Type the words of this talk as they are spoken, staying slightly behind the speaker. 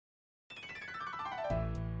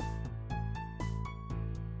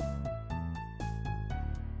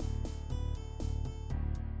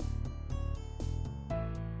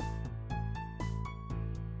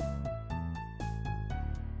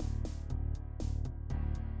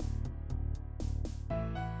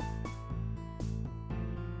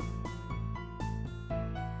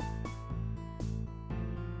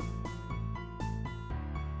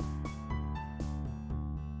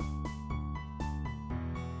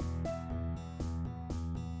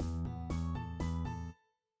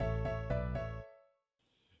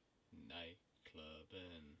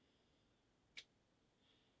Nightclubbing.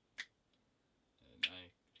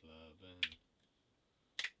 Nightclubbing.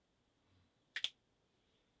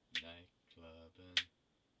 Nightclubbing.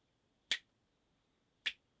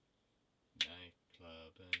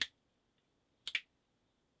 Nightclubbing.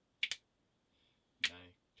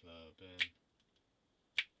 Nightclubbing.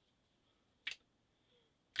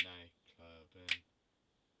 Nightclubbing.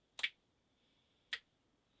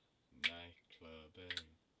 Nightclubbing.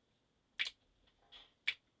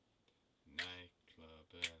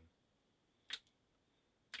 Nightclubbing.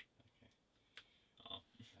 Okay. Oh.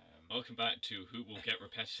 Welcome back to Who Will Get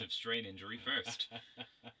Repetitive Strain Injury First.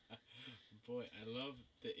 Boy, I love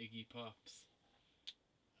the Iggy Pops.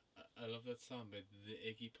 I love that song by the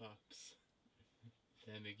Iggy Pops.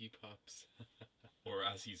 Them Iggy Pops. Or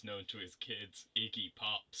as he's known to his kids, Iggy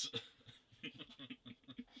Pops.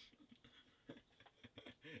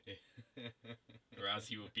 Or as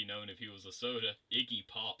he would be known if he was a soda, Iggy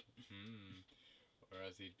Pop. Or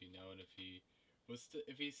as he'd be known if he was, to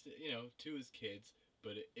his kids,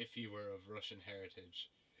 but if he were of Russian heritage,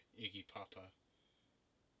 Iggy Papa.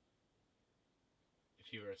 If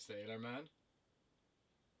he were a sailor man,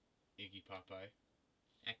 Iggy Popeye.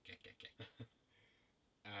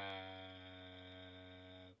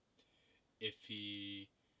 If he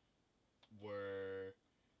were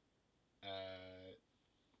an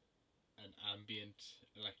ambient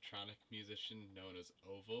electronic musician known as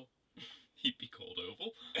Oval. He'd be called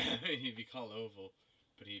Oval. He'd be called Oval,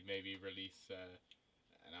 but he'd maybe release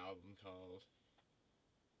an album called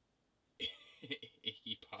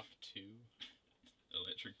Iggy Pop 2.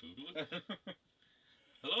 Electric Boogaloo.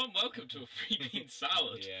 Hello and welcome to A Free Bean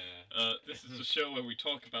Salad. Yeah. This is a show where we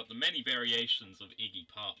talk about the many variations of Iggy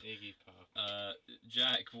Pop. Iggy Pop.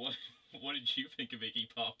 Jack, what did you think of Iggy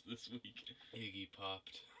Pop this week? Iggy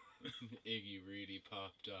popped. Iggy really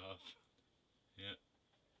popped off. Yeah.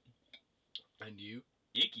 And you?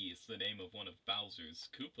 Iggy is the name of one of Bowser's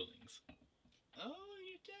Koopalings. Oh,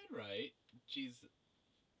 you're dead right. Jeez.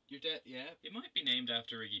 You're dead, yeah. It might be named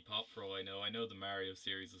after Iggy Pop for all I know. I know the Mario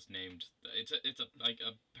series is named... It's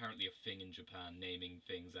apparently a thing in Japan, naming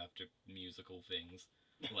things after musical things.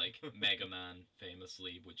 Like Mega Man,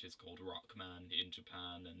 famously, which is called Rockman in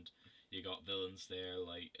Japan, and you got villains there,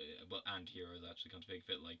 like... and heroes, actually, come to think of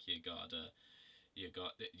it, like, you got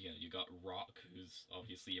Rock, who's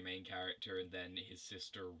obviously your main character, and then his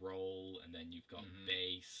sister Roll, and then you've got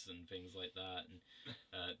Bass and things like that. And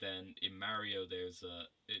then in Mario, there's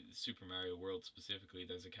Super Mario World specifically,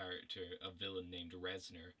 there's a villain named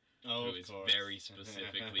Reznor, who is very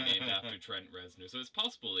specifically named after Trent Reznor. So it's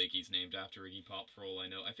possible Iggy's named after Iggy Pop for all I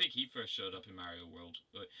know. I think he first showed up in Mario World.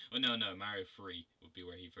 Mario 3 would be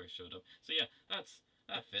where he first showed up. So yeah, that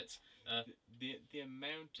fits. The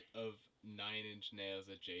amount of Nine Inch Nails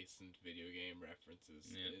adjacent video game references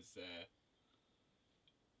is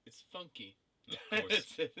it's funky. Of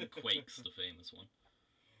course, Quake's the famous one.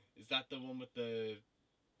 Is that the one with the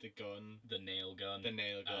gun? The nail gun. The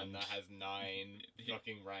nail gun that has 9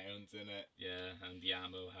 fucking rounds in it. Yeah, and the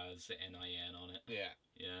ammo has NIN on it. Yeah.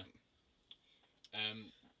 Yeah.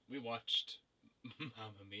 We watched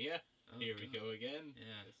Mamma Mia. Here we go again.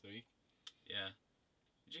 Yeah. This week. Yeah.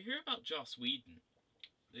 Did you hear about Joss Whedon?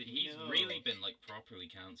 He's really been properly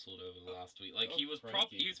cancelled over the last week.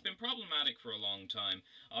 He's been problematic for a long time.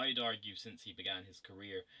 I'd argue since he began his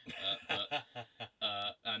career, it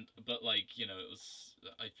was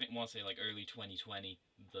I want to say early 2020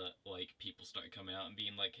 that people started coming out and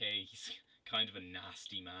being like, hey, he's kind of a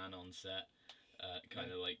nasty man on set.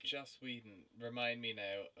 Joss Whedon. Remind me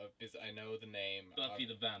now because I know the name. Buffy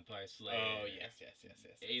the Vampire Slayer. Oh yes.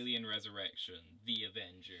 Alien Resurrection, The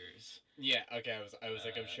Avengers. Yeah. Okay. I was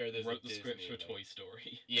I'm sure there's wrote the script for Toy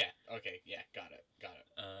Story. Yeah. Okay. Yeah. Got it.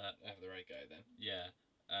 I have the right guy then. Yeah.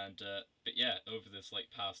 And but yeah, over this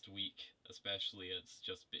past week, especially, it's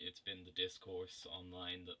been the discourse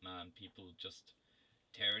online that people just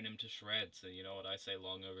tearing him to shreds, and you know what I say,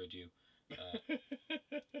 long overdue.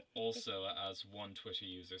 Also, as one Twitter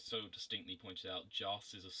user so distinctly pointed out,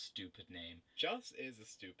 Joss is a stupid name. Joss is a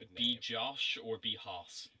stupid name. Be Josh or be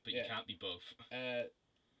Hoss, but you can't be both.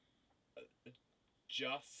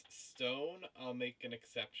 Joss Stone, I'll make an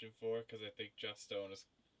exception for, because I think Joss Stone is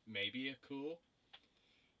maybe a cool.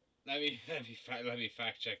 Let me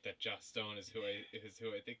fact check that Joss Stone is who I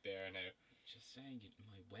think they are now. just saying,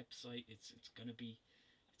 my website, it's gonna be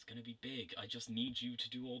big. I just need you to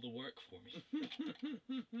do all the work for me.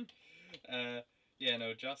 Yeah,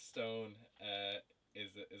 no, Joss Stone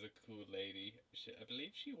is a cool lady. I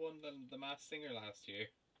believe she won the Masked Singer last year.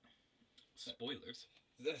 Spoilers.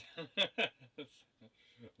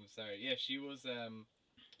 I'm sorry. Yeah, she was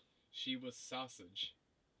Sausage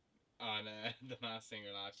on the Masked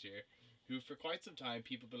Singer last year, who for quite some time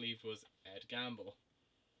people believed was Ed Gamble,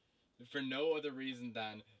 for no other reason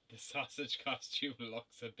than the sausage costume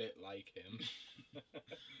looks a bit like him.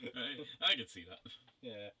 I can see that.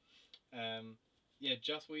 Yeah. Yeah,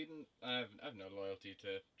 Joss Whedon. I've no loyalty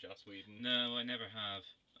to Joss Whedon. No, I never have.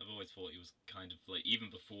 I've always thought he was kind of like, even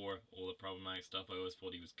before all the problematic stuff, I always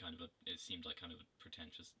thought he was kind of it seemed like kind of a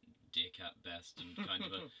pretentious dick at best, and kind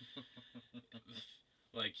of a,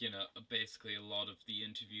 like, basically a lot of the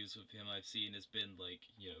interviews with him I've seen has been like,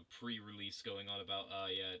 pre-release going on about,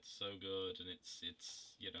 yeah, it's so good, and it's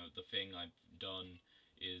the thing I've done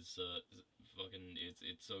is fucking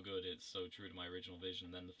it's so good, it's so true to my original vision,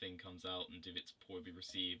 and then the thing comes out, and if it's poorly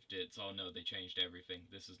received, it's, oh no, they changed everything,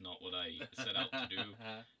 this is not what I set out to do.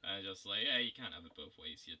 And just like, yeah, you can't have it both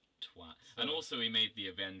ways, you twat. So, and also he made the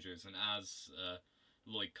Avengers, and as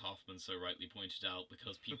Lloyd Kaufman so rightly pointed out,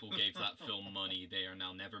 because people gave that film money, they are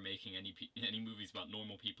now never making any movies about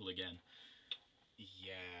normal people again.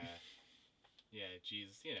 Yeah,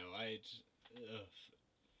 Jesus,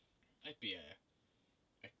 I'd be a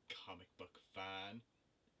comic book fan.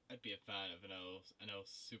 I'd be a fan of an old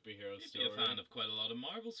superhero story. You'd be a fan of quite a lot of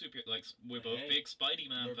Marvel superheroes. Like, we're both big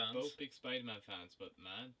Spidey-Man fans. We're both big Spider-Man fans, but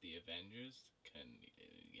man, the Avengers can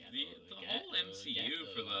the whole MCU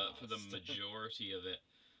for the majority of it.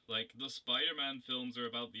 Like, the Spider-Man films are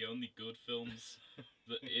about the only good films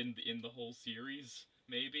in the whole series.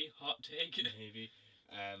 Maybe, hot take. Maybe.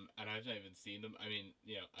 And I've not even seen them. I mean,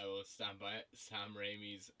 I will stand by it. Sam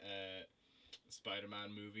Raimi's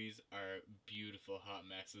Spider-Man movies are beautiful hot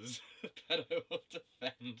messes that I will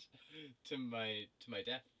defend to my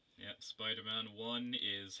death. Yeah, Spider-Man 1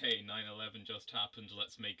 is, hey, 9/11 just happened,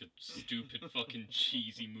 let's make a stupid fucking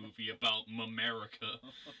cheesy movie about America.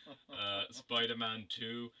 Spider-Man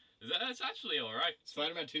 2, it's actually alright.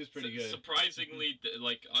 Spider-Man 2 is pretty good. Surprisingly,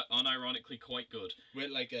 like, unironically quite good.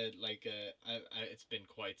 With it's been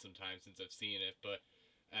quite some time since I've seen it, but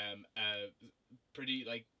pretty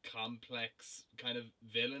like complex kind of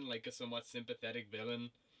villain, like a somewhat sympathetic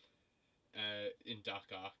villain in Doc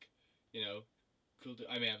Ock, cool.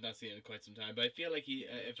 I mean, I've not seen it in quite some time, but I feel like he,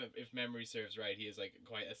 if memory serves right, he is like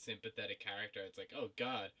quite a sympathetic character. It's like, oh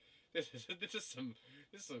god, this is some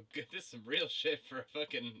real shit for a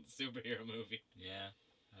fucking superhero movie. Yeah,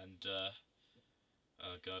 and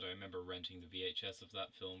oh god, I remember renting the VHS of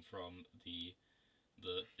that film from the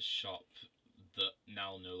shop that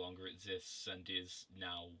now no longer exists and is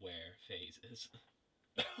now where Phase is.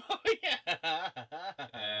 Oh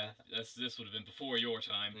yeah. This would have been before your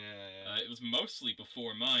time. Yeah. It was mostly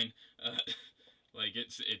before mine. Like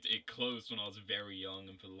it closed when I was very young,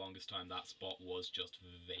 and for the longest time that spot was just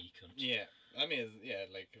vacant. Yeah, I mean,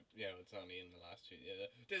 it's only in the last 2 years.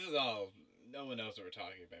 This is all, no one knows what we're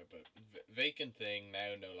talking about, but vacant thing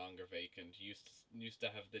now no longer vacant. Used to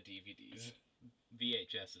have the DVDs.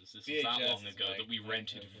 VHSs. This was that long ago that we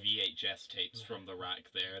rented VHS tapes from the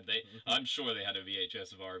rack there. I'm sure they had a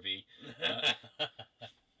VHS of RV.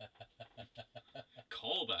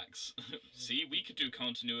 Callbacks. See, we could do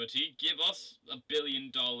continuity. Give us $1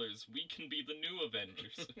 billion. We can be the new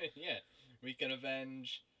Avengers. Yeah, we can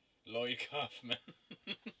avenge Lloyd Kaufman.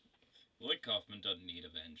 Lloyd Kaufman doesn't need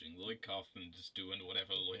avenging. Lloyd Kaufman is doing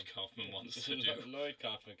whatever Lloyd Kaufman wants to do. Lloyd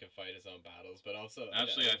Kaufman can fight his own battles, but also...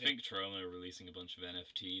 Actually, I think Troma are releasing a bunch of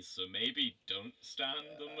NFTs, so maybe don't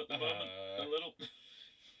stand them at the moment a little.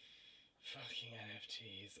 Fucking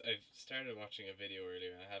NFTs. I've started watching a video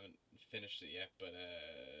earlier, and I haven't finished it yet, but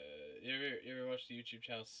you ever watch the YouTube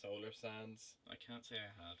channel Solar Sands? I can't say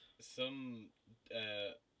I have. Some,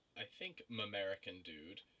 I think, American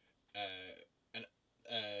dude,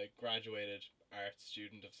 graduated art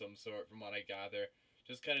student of some sort, from what I gather,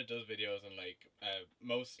 just kind of does videos on like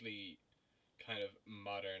mostly kind of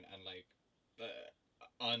modern and like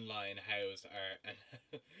online house art, and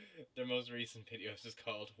their most recent video is just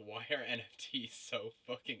called "Why Are NFTs So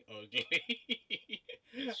Fucking Ugly?"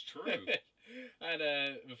 It's true. And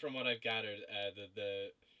from what I've gathered,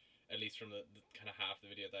 the at least from the kind of half the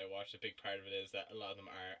video that I watched, a big part of it is that a lot of them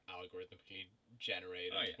are algorithmically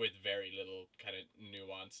generated with very little kind of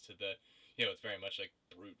nuance to the, it's very much like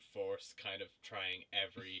brute force kind of trying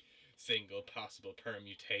every single possible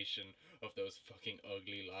permutation of those fucking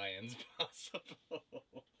ugly lions possible.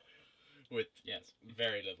 with Yes.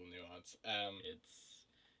 very little nuance.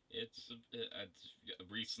 It's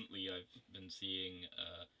recently I've been seeing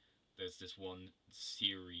there's this one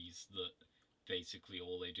series that basically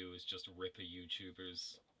all they do is just rip a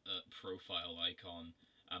YouTuber's profile icon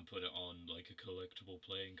and put it on like a collectible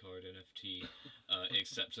playing card NFT,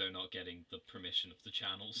 except they're not getting the permission of the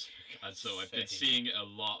channels. And so I've been seeing it a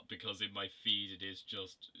lot because in my feed it is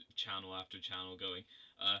just channel after channel going,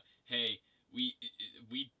 hey, we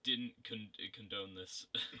didn't condone this.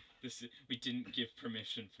 We didn't give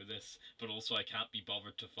permission for this, but also I can't be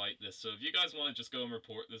bothered to fight this. So if you guys want to just go and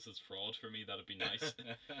report this as fraud for me, that'd be nice.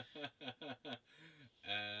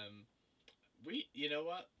 You know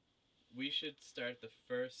what? We should start the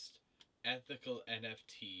first ethical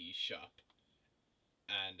NFT shop,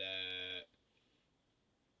 and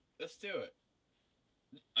let's do it.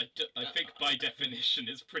 I think by definition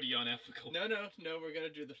it's pretty unethical. No, we're gonna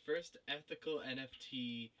do the first ethical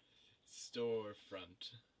NFT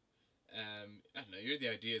storefront. I don't know. You're the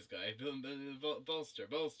ideas guy. Bolster.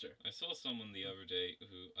 I saw someone the other day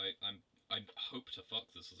who I hope to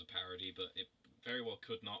fuck this as a parody, but it very well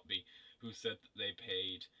could not be. Who said that they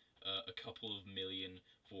paid a couple of million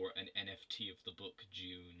for an NFT of the book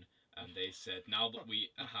June, and they said now that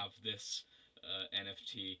we have this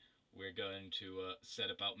NFT, we're going to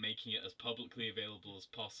set about making it as publicly available as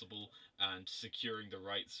possible and securing the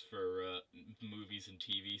rights for movies and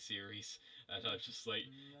TV series. And I'm just like,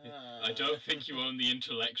 I don't think you own the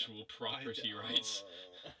intellectual property rights.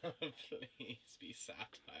 Please be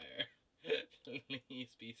satire.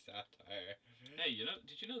 Please be satire. Hey,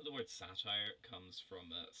 did you know the word satire comes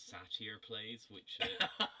from satyr plays, which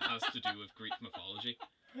has to do with Greek mythology?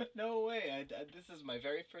 No way. This is my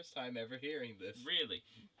very first time ever hearing this. Really?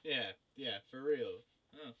 Yeah, for real.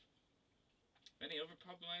 Oh. Any other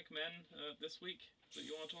problematic men this week that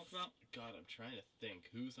you want to talk about? God, I'm trying to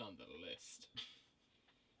think who's on the list.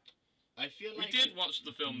 I feel we like did watch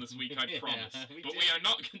the film this week, I promise, but we are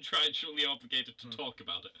not contractually obligated to talk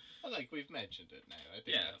about it. Well, like we've mentioned it now. I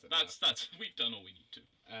think that's we've done all we need to.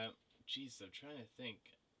 Jeez, I'm trying to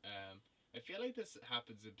think. I feel like this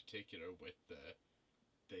happens in particular with the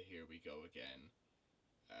Here We Go Again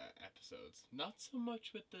episodes. Not so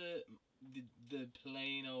much with the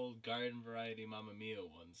plain old garden variety Mamma Mia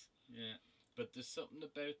ones. Yeah. But there's something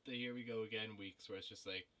about the Here We Go Again weeks where it's just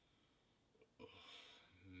like, oh,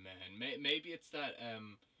 man, maybe it's that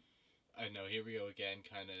I don't know, Here We Go Again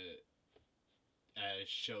kind of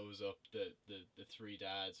shows up the three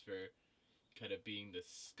dads for kind of being the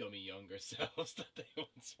scummy younger selves that they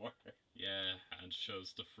once were. Yeah, and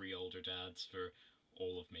shows the three older dads for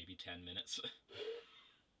all of maybe 10 minutes.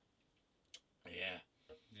 Yeah.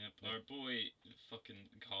 Yep, our boy fucking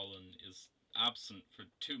Colin is absent for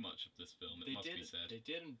too much of this film, it must be said. They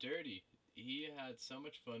did him dirty. He had so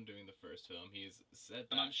much fun doing the first film. He's said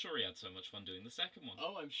that. And I'm sure he had so much fun doing the second one.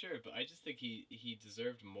 Oh, I'm sure, but I just think he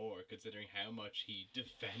deserved more considering how much he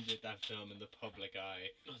defended that film in the public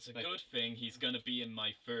eye. Well, it's a good thing he's going to be in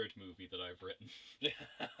my third movie that I've written. Do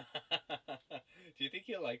you think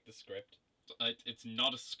he'll like the script? It's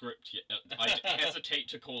not a script yet. I hesitate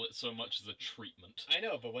to call it so much as a treatment. I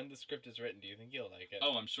know, but when the script is written, do you think he'll like it?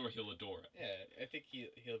 Oh, I'm sure he'll adore it. Yeah, I think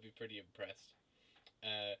he'll be pretty impressed.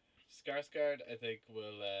 Skarsgård, I think,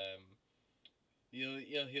 will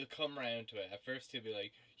he'll come round to it. At first, he'll be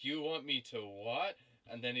like, "You want me to what?"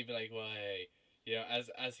 And then he'll be like, "Well, hey,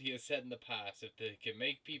 as he has said in the past, if they can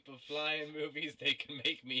make people fly in movies, they can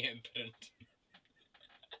make me impotent."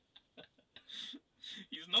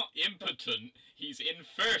 He's not impotent. He's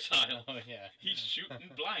infertile. Oh yeah. He's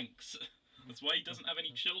shooting blanks. That's why he doesn't have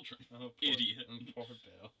any children. Oh, Idiot. Poor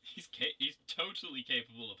Bill. He's totally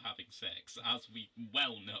capable of having sex, as we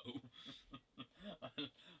well know.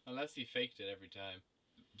 Unless he faked it every time.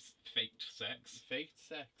 Faked sex? Faked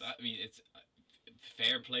sex. I mean, it's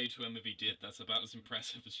fair play to him if he did. That's about as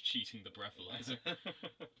impressive as cheating the breathalyzer.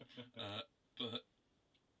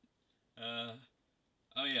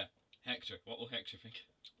 Oh yeah, Hector. What will Hector think?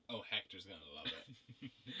 Oh, Hector's gonna love it.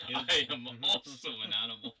 I am also an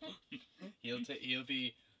animal. He'll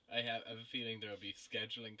be. I have a feeling there'll be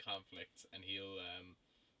scheduling conflicts, and he'll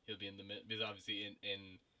be in the middle because obviously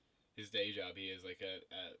in his day job he is like a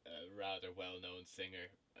rather well known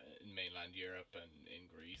singer in mainland Europe and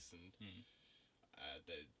in Greece and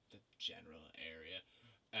the general area.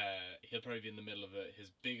 He'll probably be in the middle of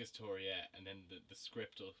his biggest tour yet, and then the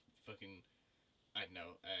script will fucking, I don't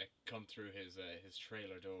know, come through his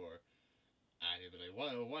trailer door, and he'll be like,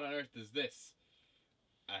 what on earth is this?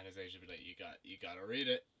 And his agent will be like, you gotta read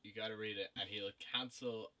it, and he'll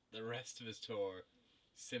cancel the rest of his tour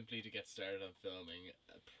simply to get started on filming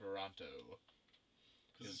pronto.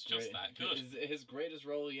 because it's just that good. His greatest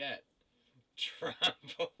role yet.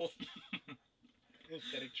 Trampled.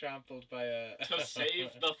 Getting trampled by a... To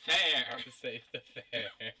save the fair! To save the fair.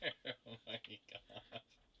 Oh my god.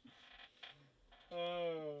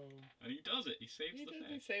 Oh. And he does it. He saves the fair.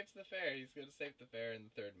 He saves the fair. He's going to save the fair in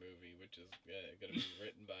the third movie, which is going to be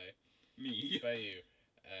written by... Me. By you.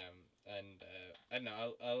 And I don't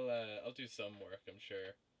know, I'll do some work, I'm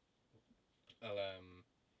sure.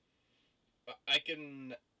 I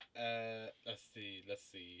can, let's see,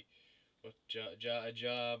 what a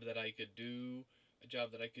job that I could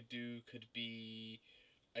do, could be,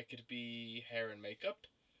 I could be hair and makeup.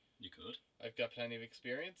 You could. I've got plenty of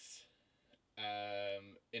experience,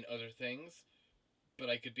 in other things, but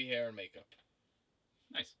I could be hair and makeup.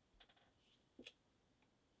 Nice.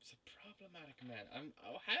 It's a problematic man.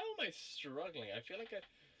 How am I struggling? I feel like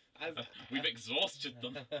we've exhausted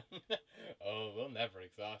them. Oh, we'll never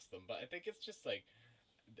exhaust them. But I think it's just like,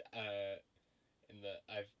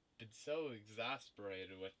 I've been so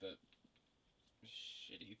exasperated with the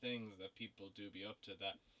shitty things that people do be up to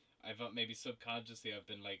that I've maybe subconsciously I've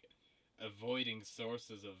been like avoiding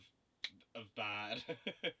sources of bad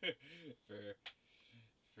for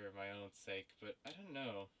my own sake. But I don't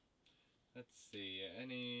know. Let's see.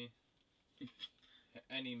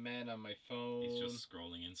 Any man on my phone? He's just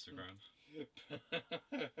scrolling Instagram.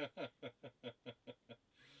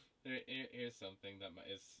 Here's something that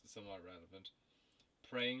is somewhat relevant.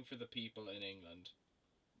 Praying for the people in England.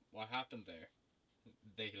 What happened there?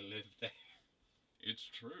 They live there. It's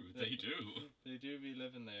true. They do. They do be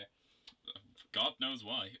living there. God knows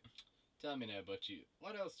why. Tell me now about you.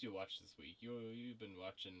 What else do you watch this week? You've been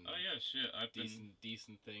watching. Oh yeah, shit. I've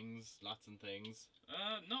decent things, lots of things.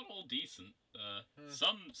 Not all decent.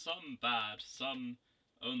 Some bad, some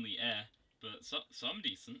only but some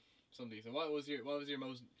decent. Some decent. What was your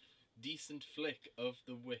most decent flick of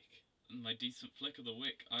the week? My decent flick of the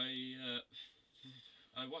week. I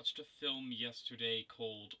watched a film yesterday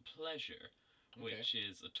called Pleasure, which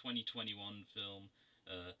is a 2021 film,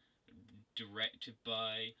 directed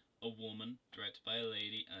by a woman, directed by a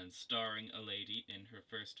lady, and starring a lady in her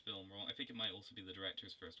first film role. I think it might also be the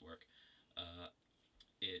director's first work.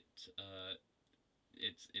 It's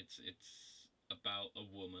about a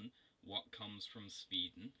woman, what comes from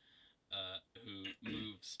Sweden, who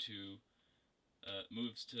moves to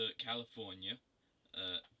California,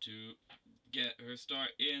 to get her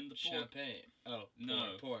start in the champagne.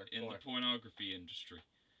 The pornography industry.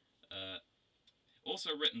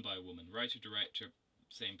 Also written by a woman, writer director,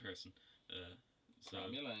 same person.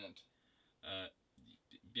 Cromulent.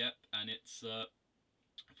 Yep, and it's. I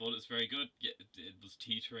thought it was very good. Yeah, it was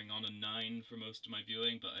teetering on a 9 for most of my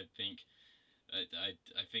viewing, but I think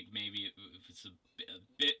maybe if it's a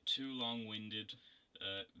bit too long-winded,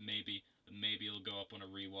 maybe it'll go up on a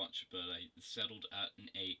rewatch. But I settled at an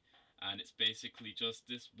 8, and it's basically just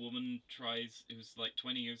this woman who's like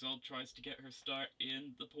 20 years old, tries to get her start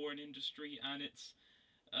in the porn industry, and it's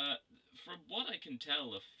from what I can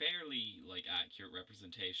tell, a fairly like accurate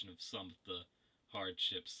representation of some of the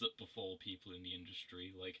hardships that befall people in the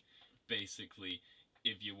industry. Like, basically,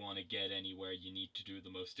 if you want to get anywhere, you need to do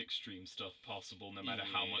the most extreme stuff possible, no matter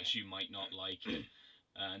how much you might not like it.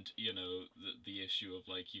 And, you know, the issue of,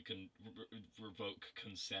 like, you can revoke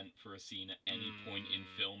consent for a scene at any point in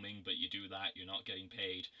filming, but you do that, you're not getting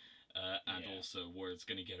paid. And also, word's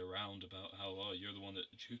going to get around about how, oh, you're the one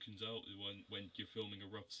that chickens out when you're filming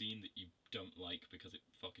a rough scene that you don't like because it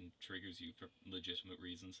fucking triggers you for legitimate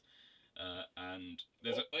reasons. And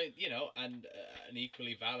there's an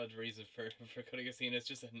equally valid reason for cutting a scene is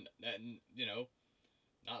just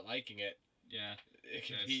not liking it. Yeah, it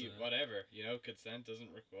can be whatever. Consent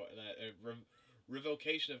doesn't require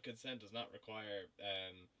revocation of consent does not require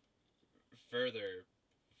further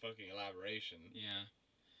fucking elaboration. Yeah,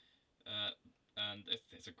 and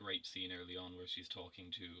there's a great scene early on where she's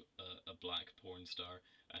talking to a black porn star.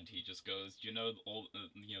 And he just goes, all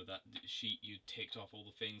that sheet you ticked off all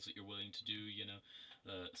the things that you're willing to do,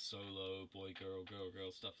 solo, boy, girl,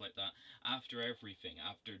 stuff like that. After everything,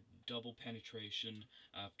 after double penetration,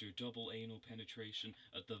 after double anal penetration,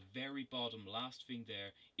 at the very bottom, last thing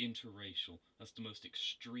there, interracial. That's the most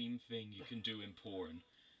extreme thing you can do in porn.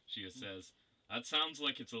 She just says, that sounds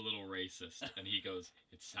like it's a little racist. And he goes,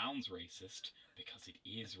 it sounds racist because it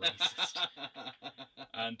is racist.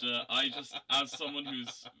 And I just, as someone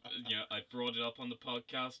who's, I've brought it up on the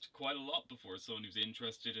podcast quite a lot before, someone who's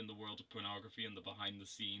interested in the world of pornography and the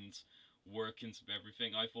behind-the-scenes workings of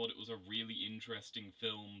everything, I thought it was a really interesting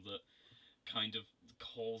film that kind of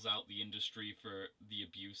calls out the industry for the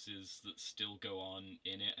abuses that still go on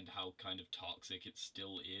in it and how kind of toxic it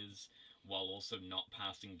still is, while also not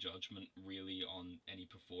passing judgment really on any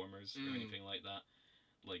performers or anything like that.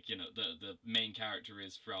 Like, you know, the main character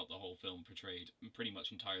is throughout the whole film portrayed pretty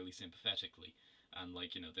much entirely sympathetically, and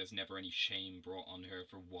like, you know, there's never any shame brought on her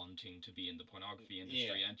for wanting to be in the pornography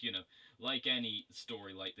industry. Yeah. And you know, like any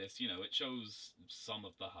story like this, you know, it shows some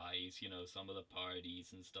of the highs, you know, some of the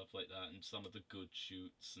parties and stuff like that, and some of the good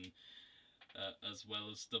shoots, and as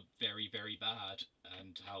well as the very, very bad,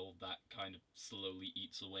 and how that kind of slowly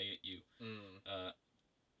eats away at you. uh,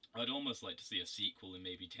 I'd almost like to see a sequel in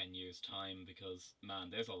maybe 10 years' time, because, man,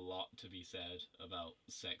 there's a lot to be said about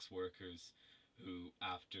sex workers who,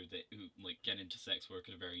 after they, who, like, get into sex work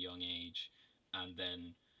at a very young age, and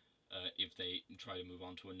then, if they try to move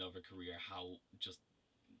on to another career, how just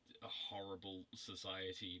a horrible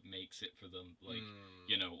society makes it for them. Like,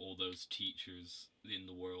 you know, all those teachers in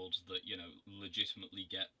the world that, you know, legitimately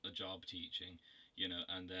get a job teaching, you know,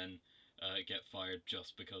 and then get fired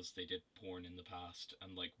just because they did porn in the past.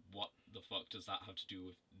 And, like, what the fuck does that have to do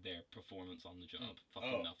with their performance on the job?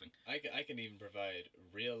 Fucking nothing. I can even provide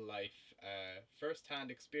real life, first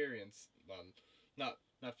hand experience. Well, not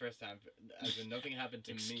first hand, as in nothing happened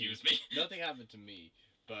to Excuse me. me. Nothing happened to me,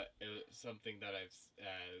 but it was something that I've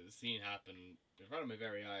seen happen in front of my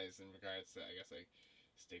very eyes in regards to, I guess, like,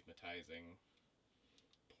 stigmatizing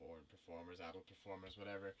porn performers, adult performers,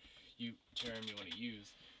 whatever term you want to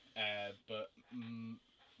use. But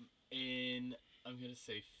in, I'm gonna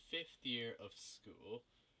say, 5th year of school,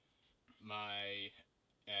 my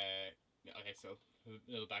okay, so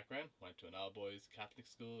a little background. Went to an all boys Catholic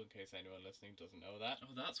school. In case anyone listening doesn't know that.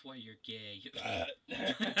 Oh, that's why you're gay.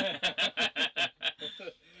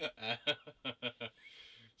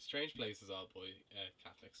 Strange places, all boy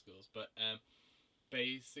Catholic schools. But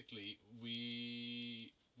basically,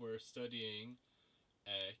 we were studying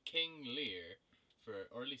King Lear for,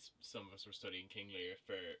 or at least some of us were studying King Lear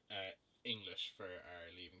for English for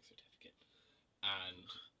our leaving certificate, and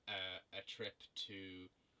a trip to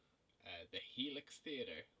the Helix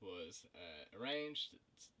Theatre was arranged.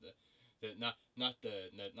 It's not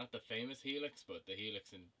the famous Helix, but the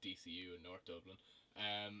Helix in DCU in North Dublin.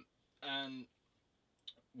 And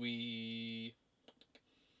we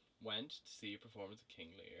went to see a performance of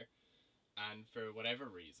King Lear, and for whatever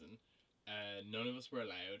reason, none of us were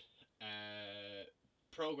allowed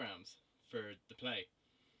programs for the play.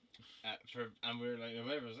 And we were like,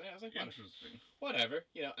 whatever. I was like, Interesting. whatever,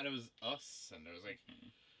 you know. And it was us, and there was like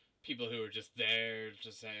people who were just there,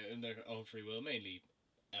 just in their own free will, mainly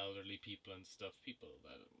elderly people and stuff, people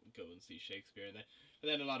that go and see Shakespeare, and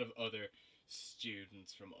then a lot of other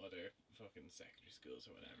students from other fucking secondary schools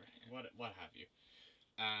or whatever, what have you.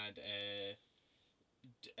 And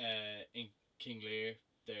in King Lear,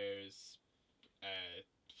 there's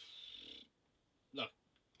look,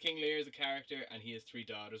 King Lear is a character, and he has 3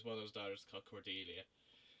 daughters. One of those daughters is called Cordelia,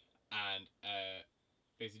 and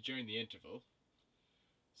basically during the interval,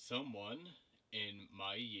 someone in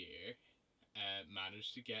my year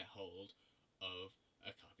managed to get hold of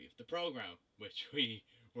a copy of the program, which we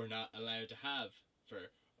were not allowed to have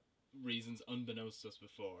for reasons unbeknownst to us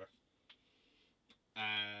before.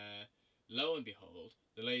 Lo and behold,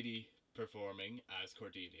 the lady performing as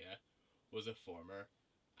Cordelia was a former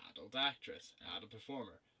adult actress, adult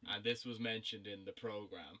performer, and this was mentioned in the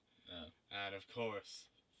program. And of course,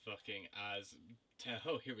 fucking as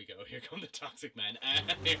oh, here we go. Here come the toxic men.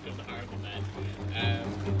 Here come the horrible men.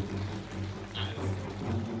 As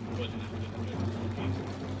what happened,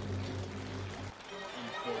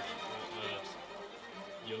 unfortunately,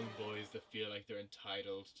 young boys that feel like they're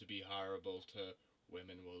entitled to be horrible to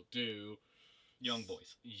women will do. Young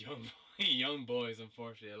boys. Young boys,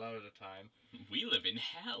 unfortunately, a lot of the time. We live in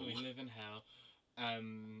hell. We live in hell.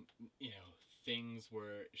 You know, things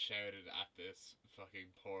were shouted at this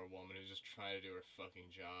fucking poor woman who's just trying to do her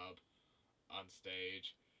fucking job on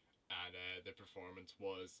stage, and the performance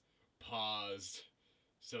was paused,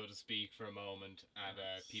 so to speak, for a moment, and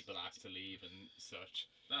people asked to leave and such.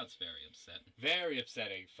 That's very upsetting. Very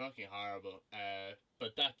upsetting. Fucking horrible.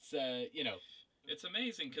 But that's, you know... It's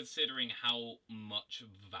amazing, considering how much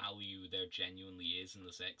value there genuinely is in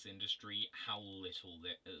the sex industry, how little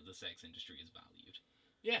the sex industry is valued.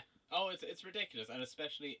 Yeah. Oh, it's ridiculous, and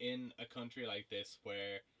especially in a country like this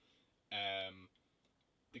where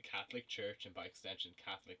the Catholic Church, and by extension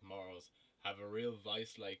Catholic morals, have a real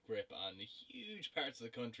vice-like grip on huge parts of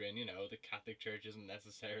the country, and, you know, the Catholic Church isn't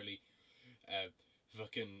necessarily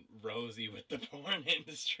fucking rosy with the porn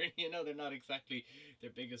industry. You know, they're not exactly their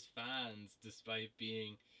biggest fans, despite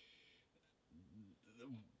being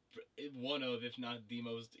one of, if not the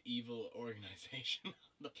most evil organization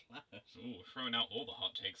on the planet. Ooh, we're throwing out all the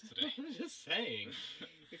hot takes today. I'm just saying,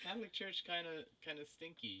 the Catholic Church kind of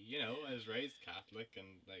stinky. You know, I was raised Catholic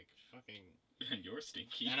and like fucking. And you're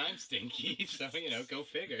stinky. And I'm stinky, so go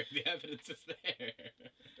figure. The evidence is there.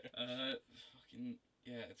 Fucking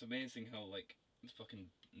yeah, it's amazing how like fucking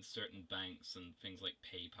certain banks and things like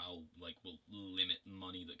PayPal like will limit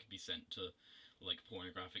money that could be sent to like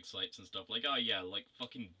pornographic sites and stuff. Like, oh yeah, like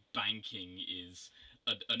fucking banking is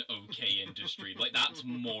an okay industry. Like that's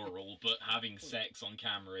moral, but having sex on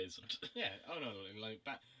camera isn't. Yeah. Oh no, like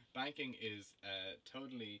banking is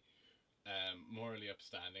totally morally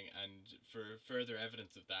upstanding, and for further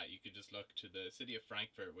evidence of that, you could just look to the city of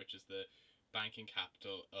Frankfurt, which is the banking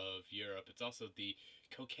capital of Europe. It's also the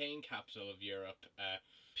cocaine capital of Europe.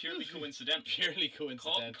 Purely coincidental. Purely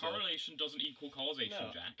coincidental. Correlation doesn't equal causation,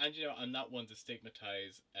 No. Jack. And I'm not one to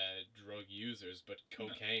stigmatize drug users, but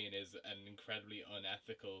cocaine is an incredibly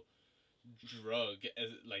unethical drug.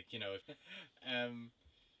 Like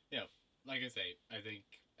like I say, I think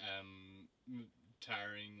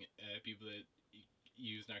tarring people that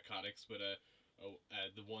use narcotics with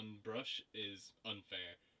the one brush is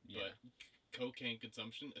unfair. Yeah. But cocaine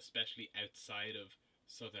consumption, especially outside of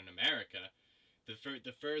Southern America, the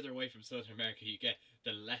further away from Southern America you get,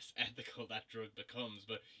 the less ethical that drug becomes.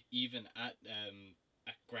 But even at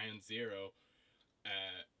ground zero,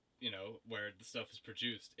 where the stuff is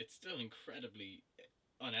produced, it's still incredibly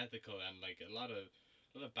unethical, and like a lot of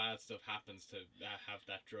bad stuff happens to have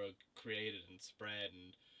that drug created and spread.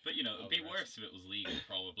 And but it'd be worse if it was legal,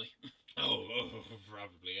 probably.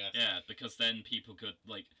 Probably, yes. Yeah, because then people could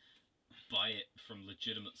like buy it from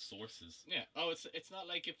legitimate sources. Yeah. Oh, it's not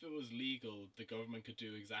like if it was legal, the government could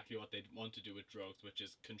do exactly what they'd want to do with drugs, which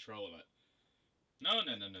is control it. No.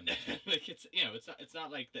 Like it's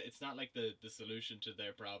not like the solution to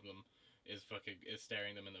their problem is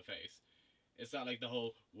staring them in the face. It's not like the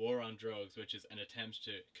whole war on drugs, which is an attempt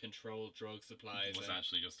to control drug supplies. It was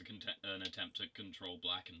actually just an attempt to control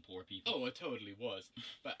black and poor people. Oh, it totally was.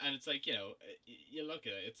 And it's like, you look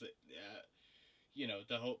at it, it's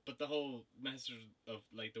the whole message of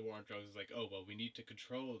like the war on drugs is like, oh well, we need to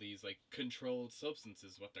control these like controlled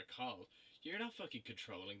substances, what they're called. You're not fucking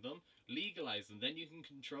controlling them. Legalize them, then you can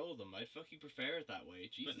control them. I'd fucking prefer it that way.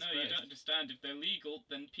 Jesus But no, Christ. you don't understand. If they're legal,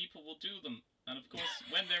 then people will do them. And of course,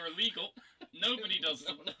 when they're illegal, nobody does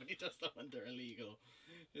them. Nobody does them when they're illegal.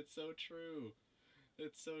 It's so true.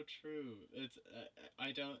 It's so true. It's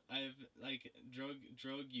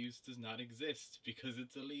drug use does not exist because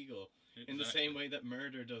it's illegal. Exactly. In the same way that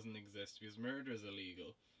murder doesn't exist because murder is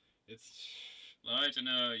illegal. It's. I don't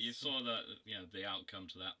know. You saw that, the outcome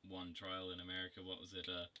to that one trial in America. What was it?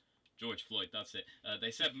 George Floyd. That's it. They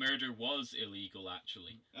said murder was illegal,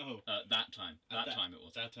 actually. Oh. That time. That time it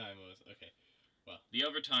was. That time it was. Okay. Well. The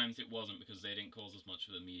other times it wasn't because they didn't cause as much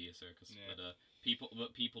of a media circus. Yeah. But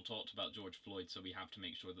people talked about George Floyd, so we have to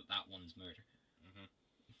make sure that one's murder. Mm-hmm.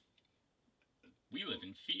 We live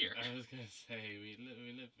in fear. I was gonna say we live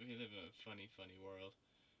in a funny world.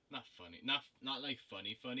 Not funny. Not like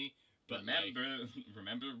funny. But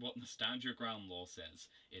remember what the Stand Your Ground law says.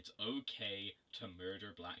 It's okay to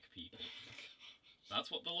murder black people.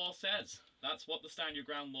 That's what the law says. That's what the Stand Your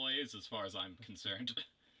Ground law is, as far as I'm concerned.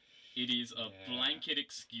 It is a blanket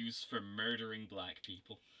excuse for murdering black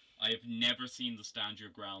people. I have never seen the Stand Your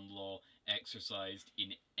Ground law exercised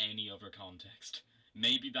in any other context.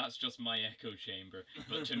 Maybe that's just my echo chamber,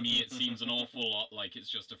 but to me it seems an awful lot like it's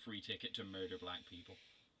just a free ticket to murder black people.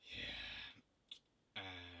 Yeah.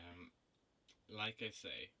 Like I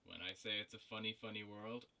say, when I say it's a funny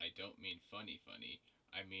world, I don't mean funny.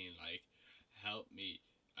 I mean like, help me,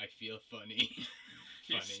 I feel funny.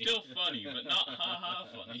 You're still funny, but not ha-ha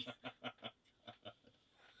funny.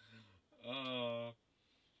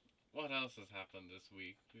 What else has happened this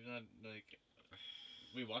week? We've had,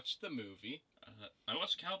 we watched the movie. I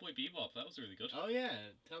watched Cowboy Bebop. That was really good. Oh yeah,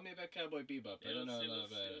 tell me about Cowboy Bebop. I don't know a lot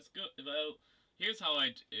about it. It was good. Well, here's how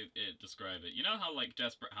I'd describe it. You know how like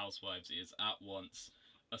Desperate Housewives is at once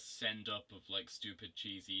a send-up of like stupid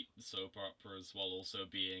cheesy soap operas while also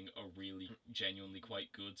being a really genuinely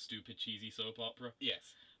quite good stupid cheesy soap opera?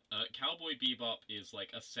 Yes. Cowboy Bebop is like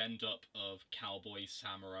a send-up of cowboy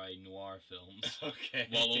samurai noir films. Okay.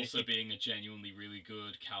 While also being a genuinely really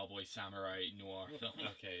good cowboy samurai noir film.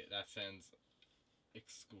 Okay, that sounds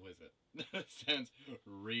exquisite. That sounds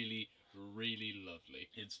really, really lovely.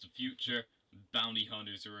 It's the future. Bounty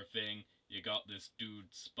hunters are a thing. You got this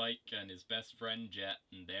dude Spike and his best friend Jet,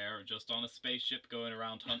 and they're just on a spaceship going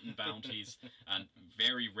around hunting bounties and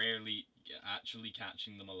very rarely actually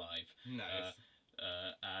catching them alive. Nice.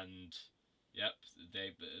 And Yep,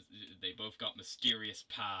 they both got mysterious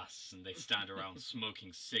pasts, and they stand around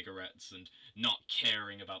smoking cigarettes and not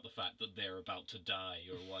caring about the fact that they're about to die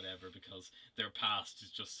or whatever because their past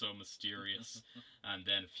is just so mysterious. And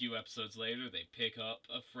then a few episodes later, they pick up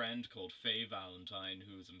a friend called Faye Valentine,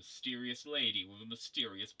 who's a mysterious lady with a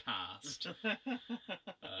mysterious past,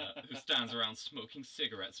 who stands around smoking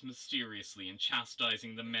cigarettes mysteriously and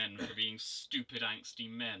chastising the men for being stupid,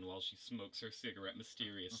 angsty men while she smokes her cigarette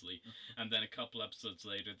mysteriously. And then a couple episodes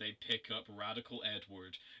later, they pick up Radical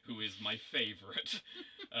Edward, who is my favorite,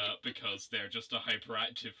 because they're just a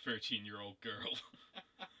hyperactive 13-year-old girl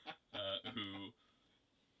who,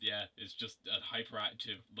 yeah, is just a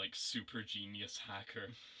hyperactive, like, super genius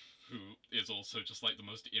hacker who is also just like the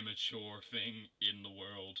most immature thing in the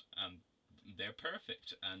world, and they're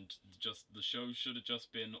perfect. And just the show should have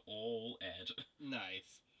just been all Ed.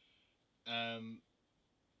 Nice.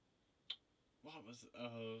 What was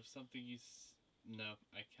something no,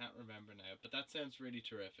 I can't remember now. But that sounds really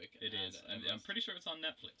terrific. It is, and I'm pretty sure it's on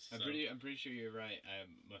Netflix. I'm pretty sure you're right. I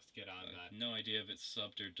must get on I that. have no idea if it's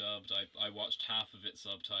subbed or dubbed. I watched half of it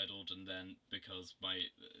subtitled, and then because my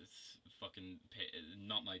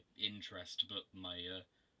not my interest, but my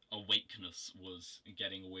awakeness was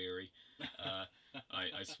getting weary,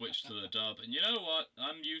 I switched to the dub. And you know what?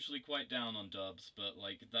 I'm usually quite down on dubs, but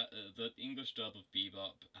like that, the English dub of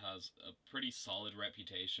Bebop has a pretty solid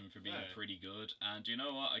reputation for being Right. pretty good. And you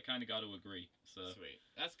know what? I kind of got to agree. So Sweet.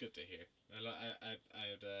 That's good to hear.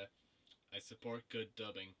 I support good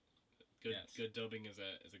dubbing. Yes. Good dubbing is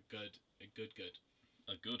a good. A good.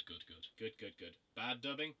 Bad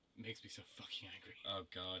dubbing makes me so fucking angry. Oh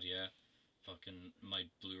god, yeah. Fucking my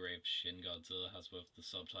Blu-ray of Shin Godzilla has both the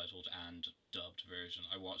subtitled and dubbed version.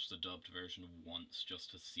 I watched the dubbed version once just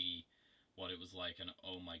to see what it was like, and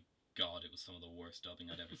oh my god, it was some of the worst dubbing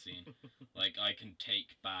I'd ever seen. Like, I can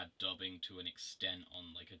take bad dubbing to an extent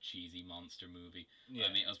on like a cheesy monster movie. Yeah.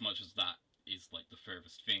 I mean, as much as that is like the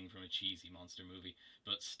furthest thing from a cheesy monster movie,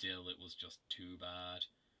 but still, it was just too bad.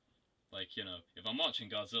 Like, you know, if I'm watching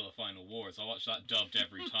Godzilla Final Wars, I'll watch that dubbed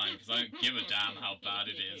every time because I don't give a damn how bad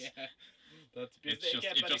it is. Yeah. That's It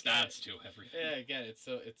just adds to everything. Yeah, again, it's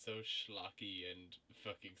so schlocky and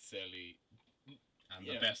fucking silly. And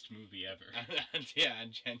the best movie ever. And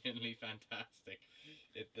genuinely fantastic.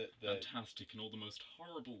 Fantastic in all the most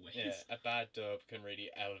horrible ways. Yeah, a bad dub can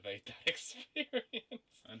really elevate that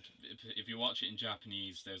experience. And if you watch it in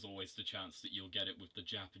Japanese, there's always the chance that you'll get it with the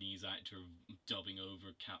Japanese actor dubbing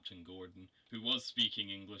over Captain Gordon, who was speaking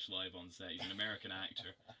English live on set. He's an American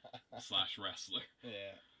actor / wrestler.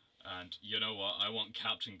 Yeah. And you know what? I want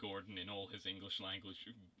Captain Gordon in all his English language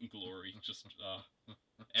glory. Just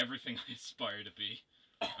everything I aspire to be.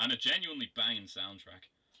 And a genuinely banging soundtrack.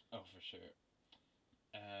 Oh, for sure.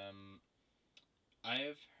 I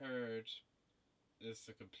have heard this is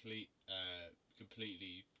a completely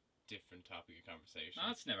different topic of conversation.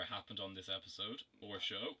 That's never happened on this episode or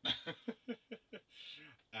show.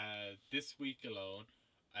 This week alone,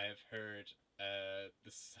 I have heard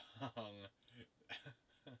the song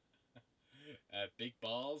Big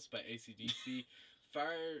Balls by AC/DC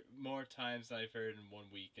far more times than I've heard in 1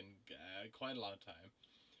 week in quite a long time.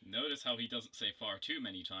 Notice how he doesn't say far too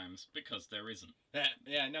many times, because there isn't.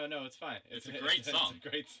 Yeah, no, it's fine. It's a great song. It's a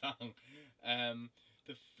great song.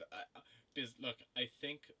 Because look, I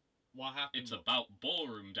think what happened. It's about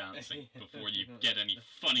ballroom dancing before you get any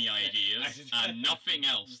funny ideas, and nothing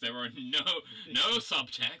else. There are no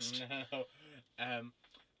subtext. No.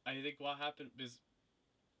 I think what happened was,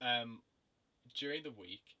 during the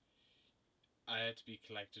week, I had to be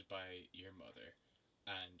collected by your mother,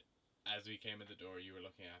 and as we came in the door, you were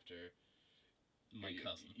looking after my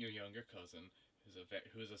cousin, your younger cousin,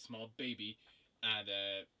 who's a small baby, and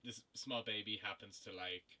this small baby happens to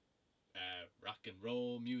like rock and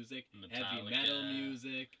roll music, heavy metal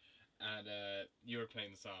music, and you were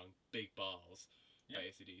playing the song "Big Balls" by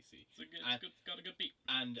AC/DC. It's got a good beat.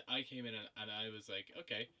 And I came in and I was like,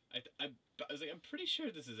 okay, I was like, I'm pretty sure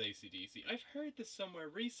this is AC/DC. I've heard this somewhere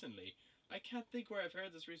recently. I can't think where I've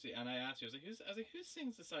heard this recently. And I asked you, I was like, who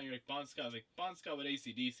sings the song? You're like, Bon Scott. I was like, Bon Scott with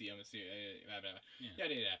AC/DC. I'm assuming.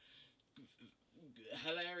 Yeah.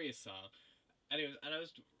 Hilarious song. Anyways, and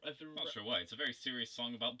I've been not sure why. It's a very serious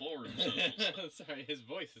song about ballroom socials. Sorry, his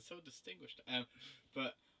voice is so distinguished.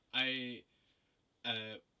 But I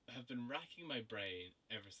have been racking my brain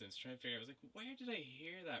ever since trying to figure out. I was like, where did I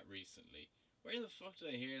hear that recently? Where the fuck did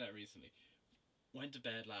I hear that recently? Went to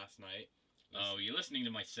bed last night. Oh, you're listening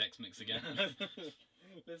to my sex mix again?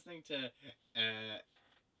 Listening to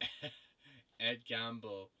Ed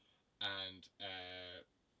Gamble and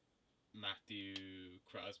Matthew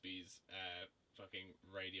Crosby's fucking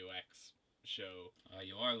Radio X show.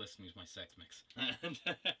 You are listening to my sex mix. And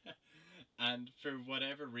and for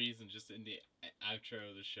whatever reason, just in the outro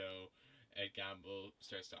of the show, Ed Gamble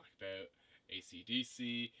starts talking about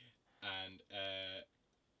AC/DC, and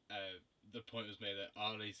the point was made that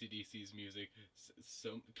all AC/DC's music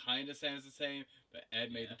so kind of sounds the same, but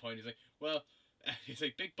Ed made the point. He's like, well, he's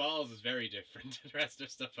like, Big Balls is very different. The rest of their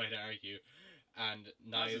stuff, I'd argue, and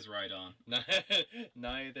Naz is right on.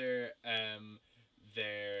 neither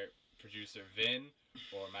their producer Vin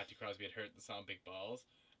or Matthew Crosby had heard the song Big Balls,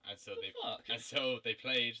 and so they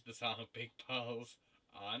played the song Big Balls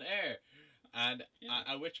on air. And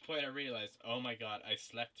at which point I realized, oh my god, I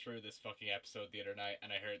slept through this fucking episode the other night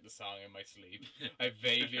and I heard the song in my sleep. I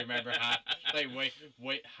vaguely remember half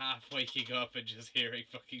waking up and just hearing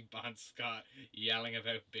fucking Bon Scott yelling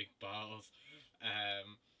about Big Balls.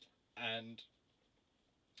 And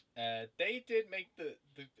they did make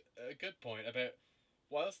a good point about,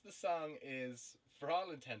 whilst the song is, for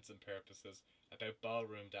all intents and purposes, about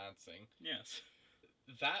ballroom dancing. Yes.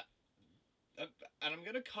 That, and I'm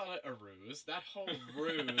gonna call it a ruse. That whole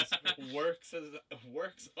ruse works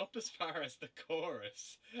up as far as the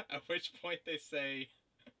chorus. At which point they say,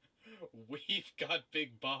 "We've got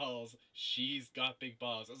big balls. She's got big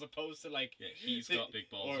balls," as opposed to like, he's got big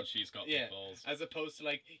balls and she's got big balls. As opposed to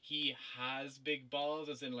like, he has big balls,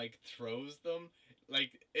 as in like throws them.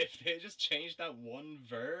 Like, if they just changed that one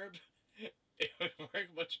verb, it would work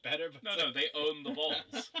much better. But no, they own the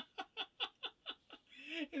balls.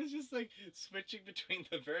 It's just like switching between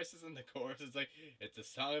the verses and the chorus. It's like, it's a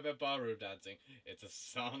song about ballroom dancing. It's a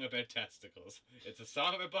song about testicles. It's a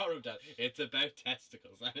song about ballroom dance. It's about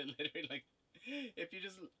testicles. And it literally, like, if you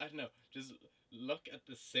just, I don't know, just look at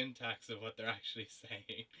the syntax of what they're actually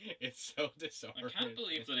saying, it's so disorienting. I can't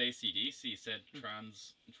believe that AC/DC said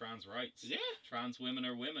trans rights. Yeah. Trans women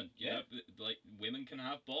are women. Yeah. Like, women can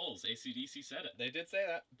have balls. AC/DC said it. They did say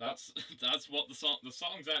that. That's what the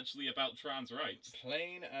song's actually about, trans rights.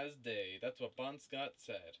 Plain as day. That's what Bon Scott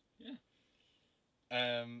said.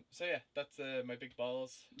 Yeah. So yeah, that's my big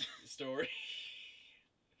balls story.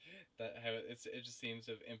 That how it just seems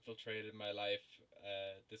to have infiltrated my life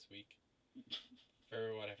this week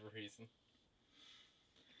for whatever reason.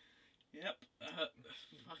 Yep.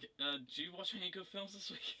 Did you watch any good films this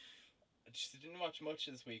week? I just didn't watch much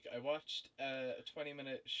this week. I watched a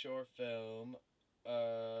 20-minute short film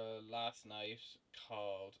last night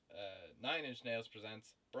called 9 Inch Nails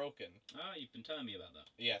Presents Broken. Oh, you've been telling me about that.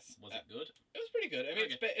 Yes. Was it good? It was pretty good. I mean,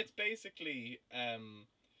 Okay. it's basically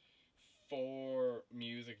 4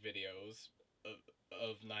 music videos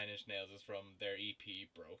of 9 Inch Nails is from their EP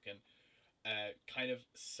Broken, kind of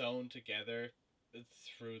sewn together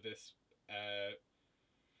through this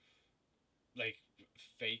like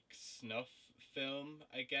fake snuff film,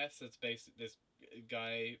 I guess. It's basically this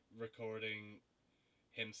guy recording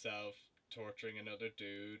himself torturing another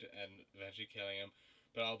dude and eventually killing him,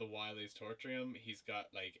 but all the while he's torturing him, he's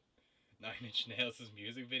got like 9 Inch Nails'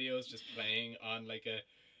 music videos just playing on like a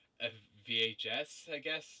VHS, I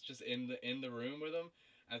guess, just in the room with him,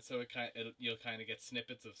 and so you'll kind of get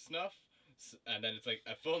snippets of snuff, and then it's like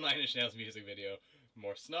a full 9 Inch Nails music video,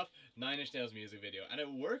 more snuff, 9 Inch Nails music video, and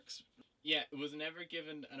it works. Yeah, it was never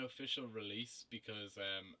given an official release because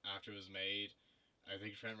after it was made, I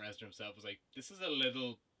think Trent Reznor himself was like, this is a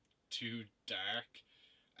little too dark,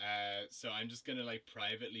 so I'm just gonna like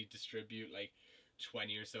privately distribute like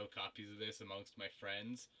 20 or so copies of this amongst my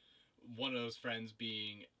friends. One of those friends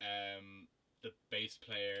being the bass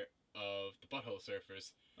player of the Butthole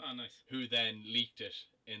Surfers. Oh, nice. Who then leaked it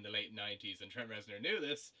in the late 90s, and Trent Reznor knew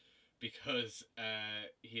this because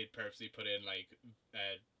he had purposely put in like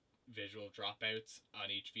visual dropouts on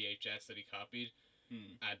each VHS that he copied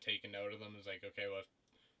and taken note of them. It was like, okay, well,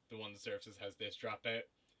 if the one that surfaces has this dropout,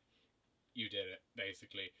 you did it,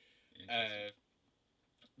 basically.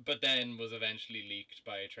 But then was eventually leaked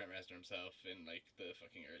by Trent Reznor himself in like the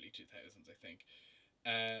fucking early 2000s, I think.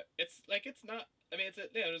 It's not. I mean,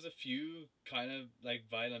 there's a few kind of like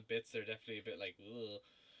violent bits. They're definitely a bit like, ugh.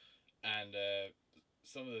 And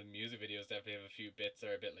some of the music videos definitely have a few bits that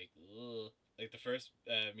are a bit like, ugh. Like the first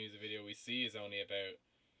music video we see is only about,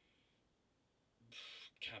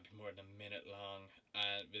 can't be more than a minute long,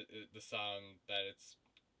 and the song that it's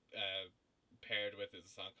paired with is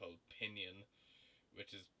a song called Pinion,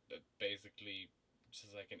 which is basically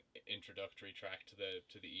just like an introductory track to the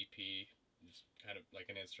EP, just kind of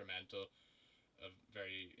like an instrumental of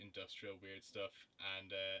very industrial weird stuff,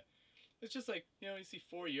 and it's just like, you see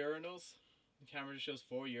 4 urinals. The camera just shows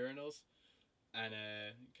 4 urinals, and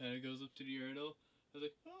kind of goes up to the urinal. I was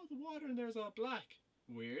like, oh, the water in there is all black.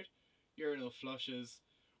 Weird. Urinal flushes.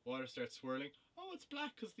 Water starts swirling. Oh, it's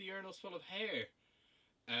black because the urinal's full of hair.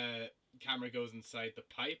 Camera goes inside the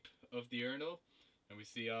pipe of the urinal, and we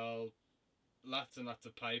see lots and lots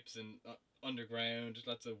of pipes and underground,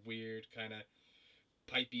 lots of weird kind of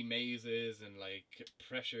pipey mazes and like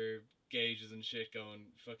pressure gauges and shit going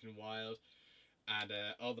fucking wild. And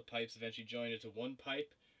all the pipes eventually join into one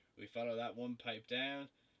pipe. We follow that one pipe down.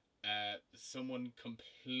 Someone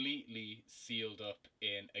completely sealed up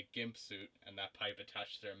in a gimp suit and that pipe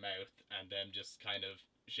attached to their mouth and them just kind of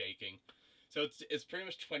shaking. So it's pretty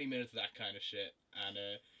much 20 minutes of that kind of shit, and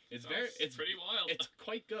it's pretty wild. It's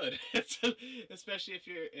quite good. Especially if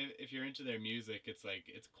you're into their music,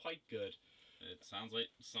 it's quite good. It sounds like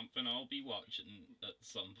something I'll be watching at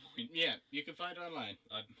some point. Yeah, you can find it online.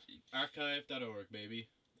 Archive.org, maybe.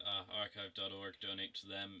 Archive.org, donate to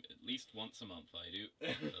them at least once a month. I do.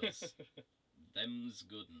 Because them's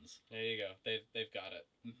good uns. There you go. They've got it.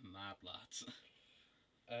 Mad lads.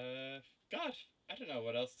 God, I don't know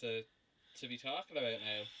what else to be talking about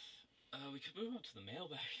now. We could move on to the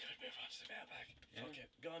mailbag. We could move on to the mailbag. Yeah. Fuck it.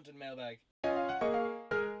 Go on to the mailbag.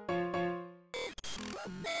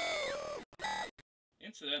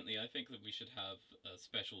 Incidentally, I think that we should have a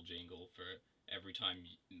special jingle for every time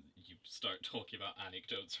you start talking about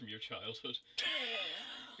anecdotes from your childhood.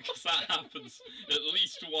 Because that happens at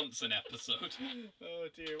least once an episode. Oh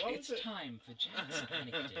dear, what was it? It's time for Jack's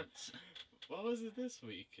anecdotes. What was it this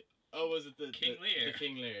week? Oh, was it the King Lear? The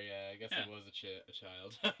King Lear, yeah, I guess it was a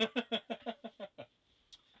child.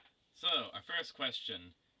 So, our first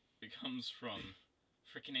question comes from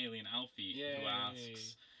frickin' alien Alfie, who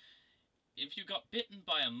asks, if you got bitten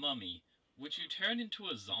by a mummy, would you turn into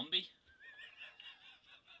a zombie?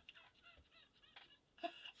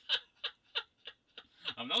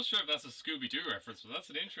 I'm not sure if that's a Scooby-Doo reference, but that's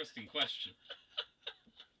an interesting question.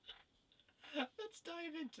 Let's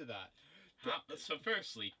dive into that. So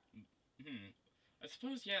firstly, I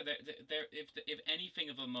suppose, yeah, if anything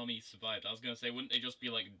of a mummy survived, I was going to say, wouldn't they just be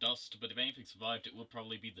like dust, but if anything survived, it would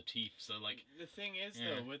probably be the teeth, so like... The thing is,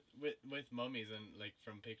 though, with mummies, and like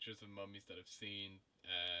from pictures of mummies that I've seen,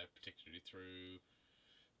 particularly through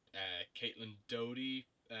Caitlin Doty,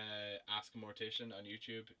 Ask a Mortician on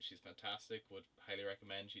YouTube, she's fantastic, would highly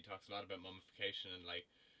recommend. She talks a lot about mummification and like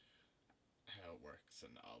how it works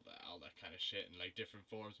and all that kind of shit, and like different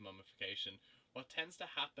forms of mummification. What tends to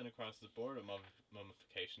happen across the board with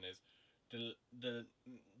mummification is the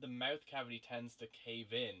mouth cavity tends to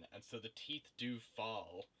cave in, and so the teeth do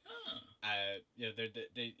fall. You know,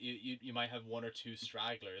 you might have one or two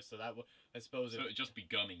stragglers, so that I suppose. So it'd just be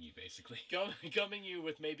gumming you, basically. Gumming you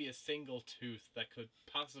with maybe a single tooth that could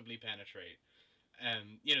possibly penetrate.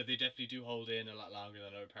 You know, they definitely do hold in a lot longer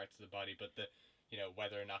than other parts of the body, but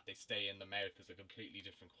whether or not they stay in the mouth is a completely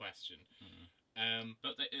different question.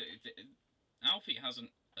 But Alfie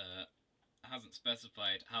hasn't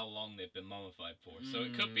specified how long they've been mummified for, so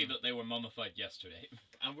it could be that they were mummified yesterday.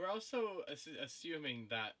 And we're also assuming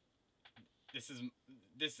that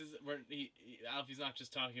Alfie's not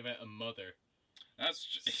just talking about a mother. That's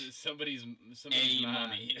just somebody's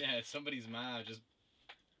mummy. Yeah, somebody's mom just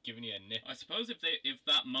giving you a nip. I suppose if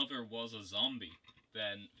that mother was a zombie,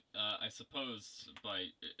 then I suppose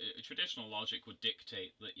by traditional logic would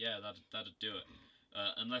dictate that that'd do it.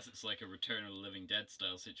 Unless it's like a Return of the Living Dead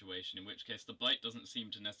style situation, in which case the bite doesn't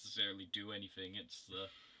seem to necessarily do anything.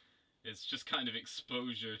 It's just kind of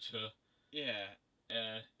exposure to. Yeah.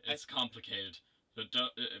 It's complicated. But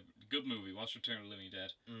good movie. Watch Return of the Living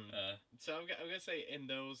Dead. So I'm gonna say in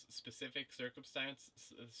those specific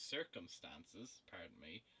circumstances, pardon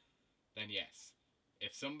me, then yes,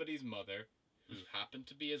 if somebody's mother, who happened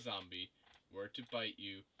to be a zombie, were to bite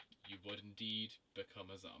you, you would indeed become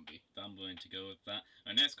a zombie. I'm willing to go with that.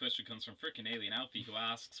 Our next question comes from frickin' Alien Alfie, who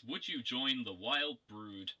asks, would you join the Wild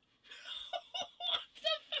Brood? What the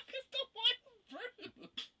fuck is the Wild Brood?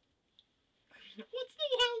 What's the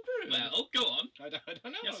Wild Brood? Well, go on. I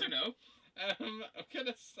don't know. Yes or no? Can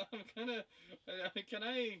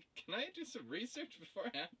I do some research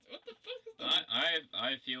beforehand? What the fuck is that?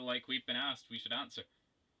 I feel like we've been asked. We should answer.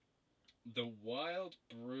 The Wild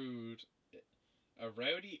Brood. A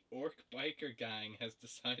rowdy orc biker gang has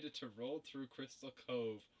decided to roll through Crystal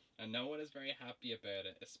Cove, and no one is very happy about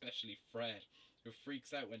it, especially Fred, who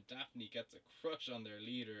freaks out when Daphne gets a crush on their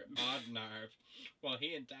leader, Oddnarv, while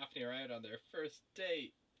he and Daphne are out on their first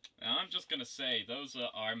date. Now, I'm just gonna say, those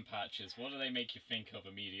are arm patches. What do they make you think of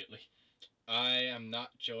immediately? I am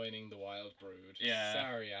not joining the Wild Brood. Yeah.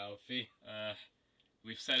 Sorry, Alfie.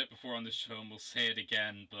 We've said it before on this show, and we'll say it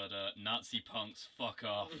again, but Nazi punks, fuck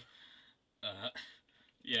off.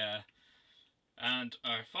 Yeah. And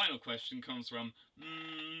our final question comes from,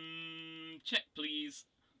 check please.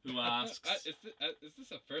 who asks... Is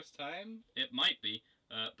this a first time? It might be,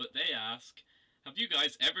 but they ask, have you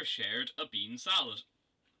guys ever shared a bean salad?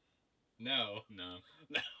 No. No.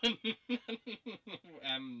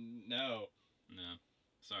 No. No.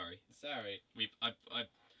 Sorry. Sorry.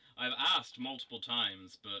 I've asked multiple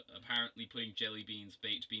times, but apparently putting jelly beans,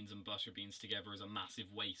 baked beans, and butter beans together is a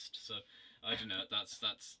massive waste. So I don't know.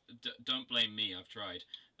 Don't blame me. I've tried.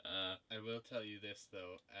 I will tell you this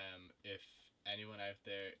though. If anyone out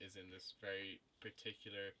there is in this very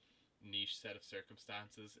particular niche set of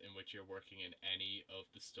circumstances in which you're working in any of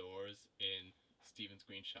the stores in Stephen's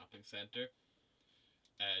Green Shopping Centre,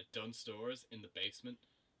 Dunn Stores in the basement,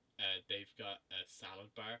 they've got a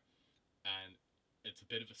salad bar, and it's a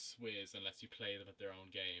bit of a swizz unless you play them at their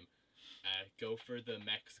own game. Go for the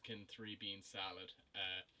Mexican 3-bean salad.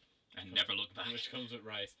 And never look back. Which comes with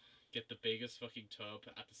rice. Get the biggest fucking tub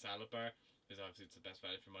at the salad bar, because obviously it's the best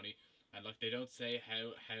value for money. And look, they don't say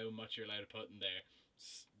how much you're allowed to put in there.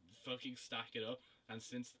 Fucking stack it up. And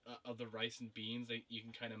since of the rice and beans, you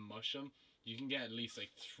can kind of mush them. You can get at least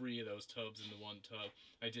like 3 of those tubs in the one tub.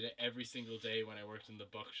 I did it every single day when I worked in the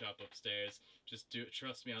buckshop upstairs. Just do it.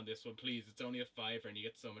 Trust me on this one, please. It's only a $5 and you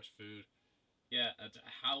get so much food. Yeah, and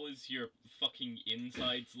how is your fucking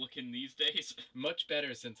insides looking these days? Much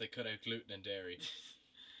better since I cut out gluten and dairy.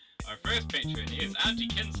 Our first patron is Andy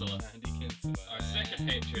Kinsella. Andy Kinsella. Our second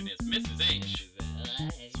patron is Mrs. H.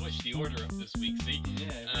 Switch the order up this week, see?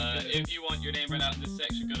 Yeah. If you want your name read out in this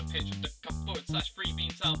section, go to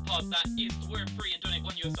patreon.com/freebeansalad. That is the word free, and donate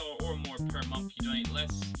 $1 or more per month. You donate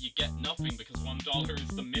less, you get nothing because $1 is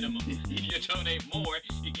the minimum. You donate more,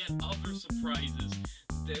 you get other surprises.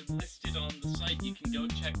 They're listed on the site. You can go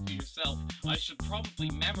check for yourself. I should probably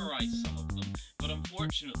memorize some of them, but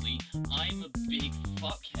unfortunately, I'm a big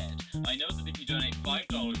fuckhead. I know that if you donate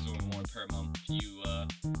 $5 or more per month, you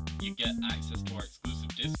get access to our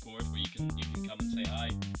exclusive Discord where you can come and say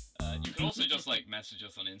hi. You can also just like message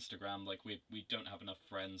us on Instagram. Like we don't have enough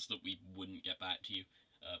friends that we wouldn't get back to you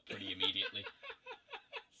pretty immediately.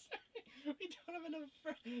 Sorry, we don't have enough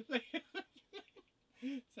friends.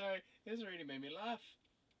 Sorry, this really made me laugh.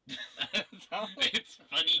 It's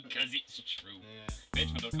funny because it's true. Yeah.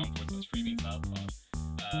 Patreon.com/freebeansaladpod.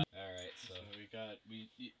 Alright, so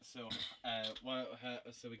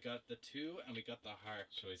so we got the 2 and we got the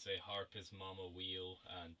harp. shall we say harp is mama wheel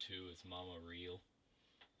and 2 is mama reel?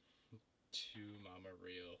 2 mama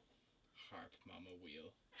reel, harp mama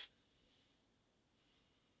wheel.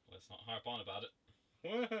 Let's not harp on about it.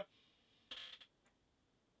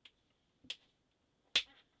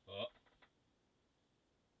 Oh.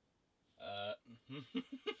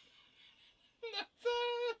 That's a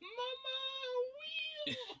mama wheel.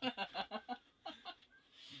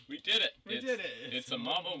 We did it. We did it. It's a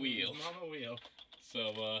mama wheel. Mama wheel.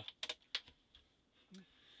 So,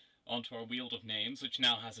 onto our Wheel of Names, which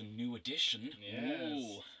now has a new addition. Yes.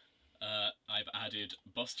 Ooh. I've added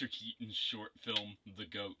Buster Keaton's short film, The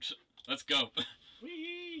Goat. Let's go.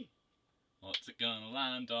 Whee! What's it gonna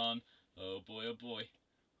land on? Oh boy, oh boy.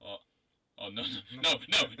 Oh no, no, no,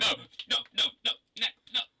 no, no, no, no, no,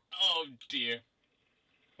 no. Oh dear.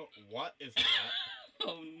 What is that?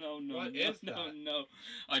 Oh no, no, What no, is no, that? no.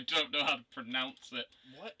 I don't know how to pronounce it.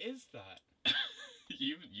 What is that?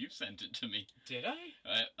 You sent it to me. Did I?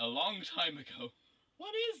 A long time ago.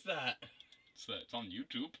 What is that? It's on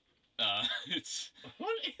YouTube. It's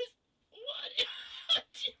What is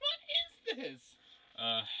this?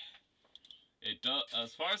 It does,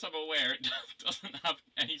 as far as I'm aware, it doesn't have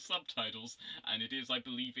any subtitles, and it is, I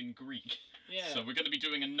believe, in Greek. Yeah. So we're going to be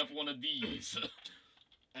doing another one of these.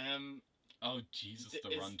 Oh Jesus, the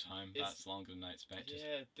runtime. That's longer than I expected.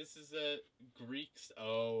 Yeah, this is a Greek.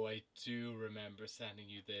 Oh, I do remember sending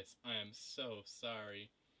you this. I am so sorry.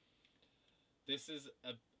 This is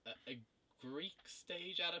a Greek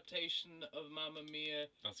stage adaptation of Mamma Mia.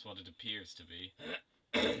 That's what it appears to be.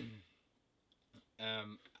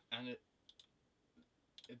 And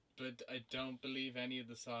but I don't believe any of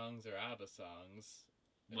the songs are ABBA songs.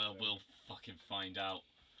 Well, we'll fucking find out.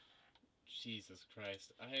 Jesus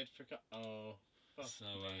Christ, I had forgot. Oh, fuck So,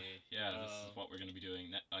 me. yeah, this is what we're going to be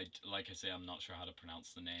doing. Like I say, I'm not sure how to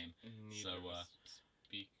pronounce the name. Neither So, of us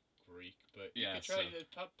speak Greek, but yeah, you could try to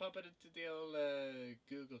pop it into the old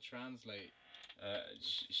Google Translate.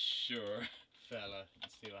 Sure. Fella, and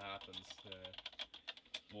see what happens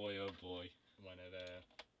Boy, oh boy.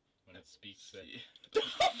 when it speaks it.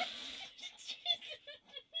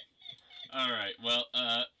 Alright, well,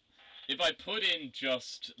 if I put in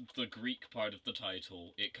just the Greek part of the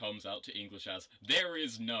title, it comes out to English as There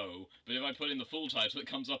Is No, but if I put in the full title, it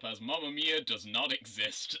comes up as Mamma Mia Does Not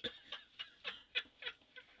Exist.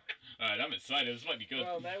 Alright, I'm excited. This might be good.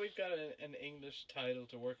 Well, now we've got an English title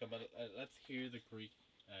to work on, but let's hear the Greek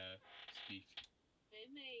speak.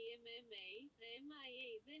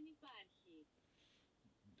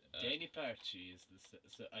 Δεν υπάρχει is the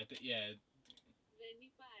I think yeah. Δεν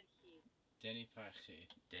υπάρχει. Δεν υπάρχει.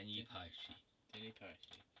 Δεν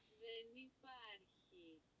υπάρχει.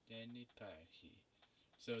 Δεν υπάρχει.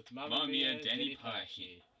 So it's Mamma Mia, δεν δεν υπάρχει.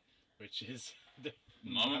 υπάρχει, which is the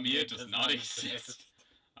Mamma Mia does not exist.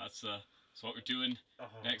 That's what we're doing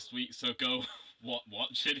next week. So go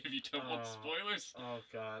watch it if you don't want spoilers. Oh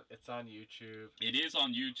god, it's on YouTube. It is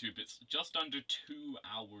on YouTube. It's just under 2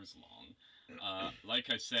 hours long. Like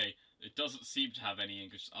I say, it doesn't seem to have any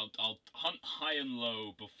English. I'll hunt high and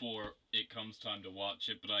low before it comes time to watch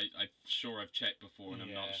it, but I'm sure I've checked before, and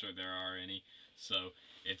I'm not sure there are any. So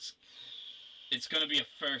it's going to be a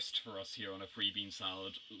first for us here on a Free Bean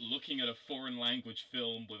Salad, looking at a foreign language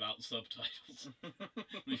film without subtitles.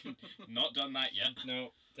 We've not done that yet.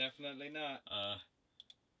 No, definitely not.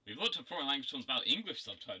 We've looked at foreign language films without English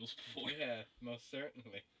subtitles before. Yeah, most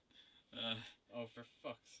certainly. Oh, for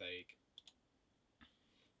fuck's sake.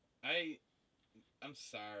 I'm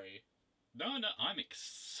sorry. No, I'm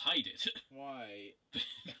excited. Why?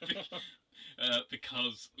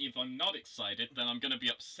 Because if I'm not excited, then I'm gonna be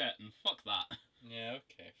upset, and fuck that. Yeah,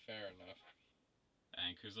 okay, fair enough.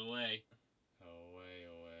 Anchors away.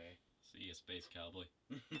 Away. See ya, Space Cowboy.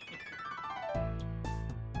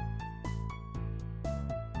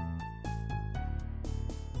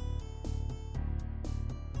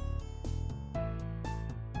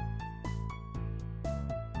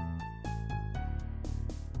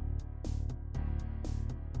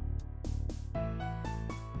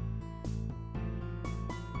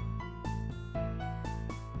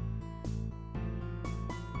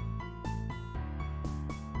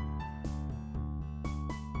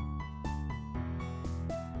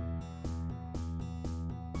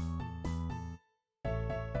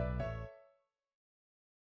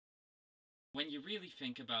 When you really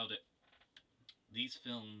think about it, these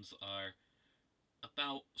films are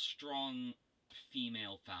about strong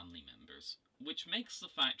female family members, which makes the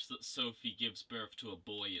fact that Sophie gives birth to a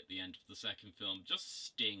boy at the end of the second film just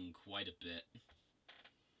sting quite a bit.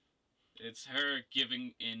 It's her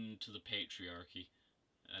giving in to the patriarchy,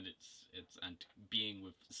 and it's being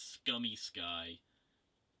with scummy Sky.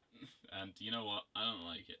 And you know what? I don't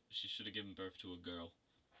like it. She should have given birth to a girl.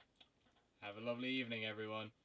 Have a lovely evening, everyone.